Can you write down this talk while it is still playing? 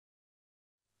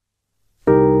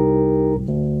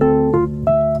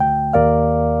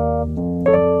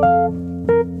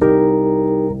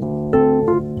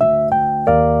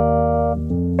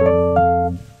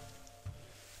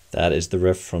is the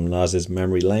riff from Nas's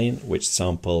Memory Lane, which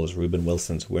samples Ruben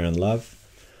Wilson's We're in Love.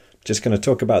 Just going to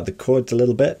talk about the chords a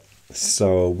little bit.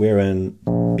 So we're in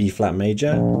B flat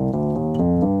major.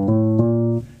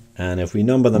 And if we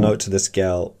number the notes of the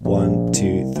scale 1,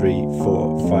 2, 3,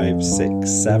 4, 5, 6,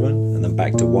 7, and then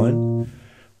back to 1,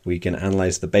 we can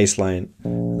analyze the bass line.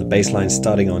 The bass line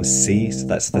starting on C, so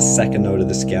that's the second note of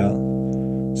the scale.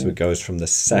 So it goes from the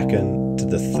second to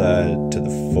the third to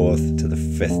the fourth to the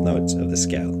fifth notes of the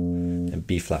scale in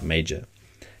B flat major.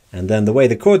 And then the way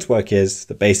the chords work is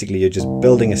that basically you're just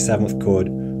building a seventh chord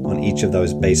on each of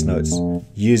those bass notes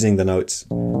using the notes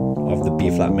of the B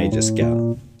flat major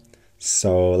scale.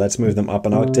 So let's move them up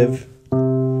an octave.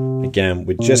 Again,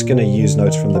 we're just going to use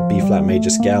notes from the B flat major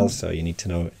scale, so you need to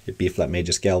know your B flat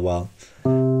major scale well.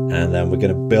 And then we're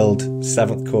going to build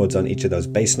seventh chords on each of those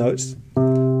bass notes.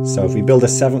 So if we build a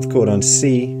seventh chord on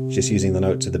C, just using the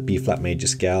notes of the B flat major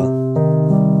scale,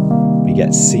 we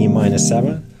get C minor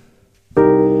 7.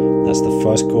 That's the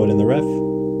first chord in the riff.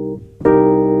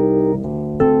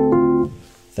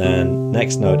 Then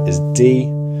next note is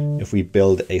D. If we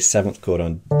build a seventh chord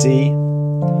on D,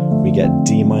 we get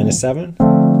D minor 7,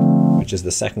 which is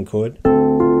the second chord.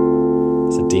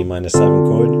 It's a D minor 7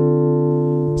 chord.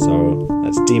 So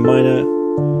that's D minor,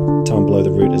 tone below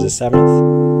the root is a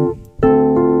seventh.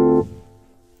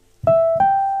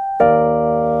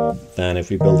 Then if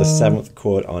we build a seventh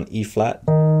chord on E flat,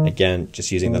 again,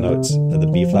 just using the notes of the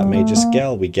B flat major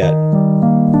scale, we get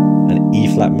an E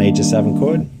flat major 7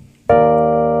 chord,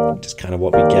 which is kind of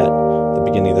what we get at the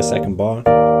beginning of the second bar.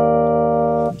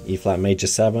 E flat major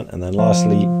 7, and then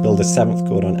lastly, build a seventh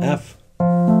chord on F,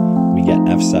 we get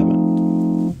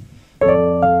F7.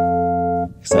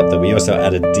 Except that we also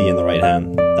added D in the right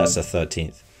hand, that's a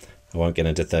 13th. I won't get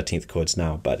into 13th chords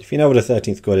now, but if you know what a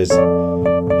 13th chord is,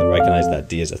 you'll recognize that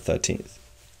D is a 13th.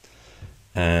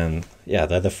 And yeah,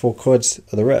 they're the 4 chords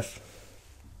of the riff.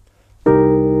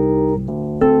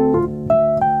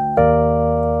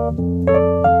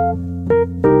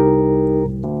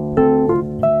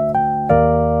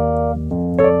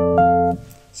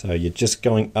 So you're just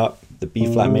going up the B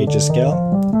flat major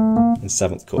scale in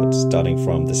 7th chords, starting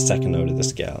from the second note of the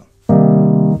scale.